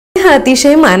हा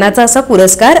अतिशय मानाचा असा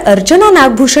पुरस्कार अर्चना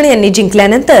नागभूषण यांनी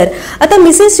जिंकल्यानंतर आता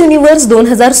मिसेस युनिव्हर्स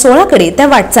 2016 कडे त्या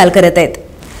वाटचाल करत आहेत।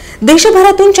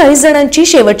 देशभरातून 40 जणांची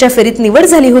शेवटच्या फेरीत निवड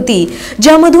झाली होती,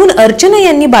 ज्यामधून अर्चना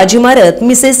यांनी बाजी मारत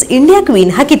मिसेस इंडिया क्वीन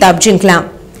हा किताब जिंकला।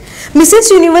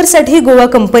 मिसेस युनिव्हर्ससाठी गोवा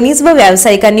कंपनीज व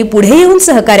व्यावसायिकांनी पुढे येऊन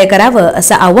सहकार्य करावं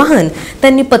असं आवाहन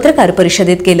त्यांनी पत्रकार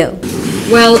परिषदेत केलं।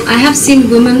 Well, I have seen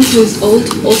women who's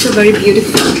also very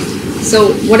beautiful. So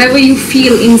whatever you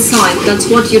feel inside, that's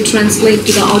what you translate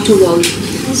to the outer world.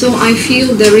 So I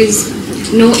feel there is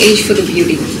no age for the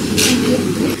beauty.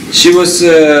 She was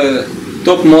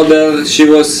top model. She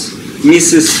was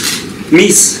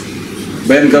Miss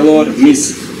Bangalore, Miss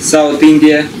South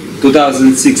India,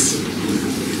 2006.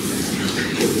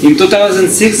 In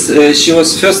 2006, she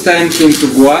was first time came to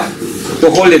Goa for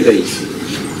holiday,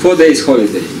 4 days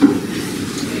holiday.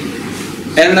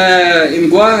 And in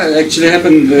Goa actually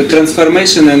happened a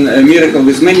transformation and a miracle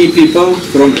with many people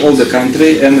from all the country,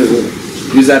 and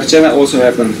with Archana also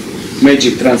happened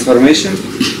magic transformation.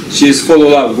 She is full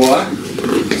of love Goa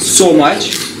so much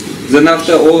that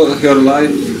after all her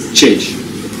life changed.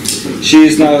 She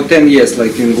is now 10 years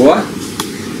like in Goa.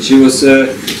 She was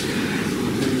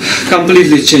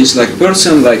completely changed like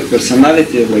person, like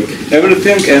personality, like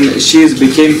everything, and she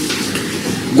became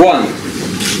Goan.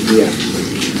 Yeah.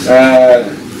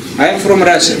 I am from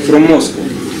Russia, from Moscow.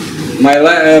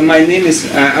 My name is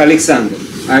Alexander.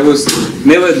 I was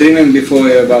never dreaming before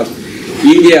about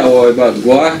India or about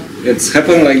Goa. It's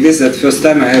happened like this. That first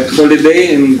time I had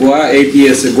holiday in Goa 8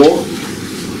 years ago,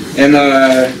 and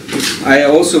I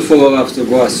also follow after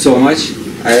Goa so much.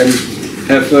 I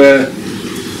have a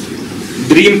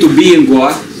dream to be in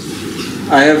Goa.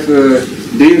 I have a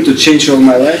dream to change all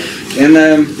my life, and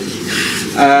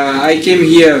I came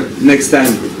here next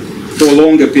time for a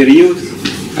longer period.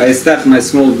 I start my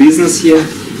small business here,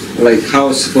 like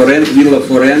house for rent, villa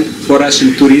for rent, for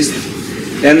Russian tourists.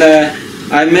 And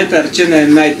I met Archana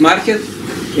in night market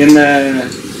in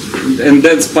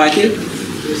dance party.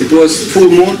 It was full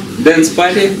moon dance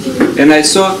party, and I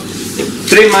saw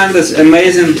tremendous,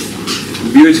 amazing,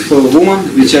 beautiful woman,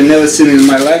 which I never seen in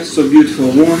my life. So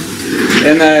beautiful woman,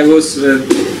 and I was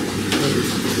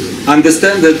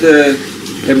understand that.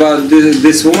 About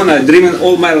this woman I dreamed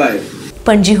all my life.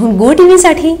 पणजीहून GoTV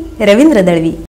साठी रवींद्र दळवी।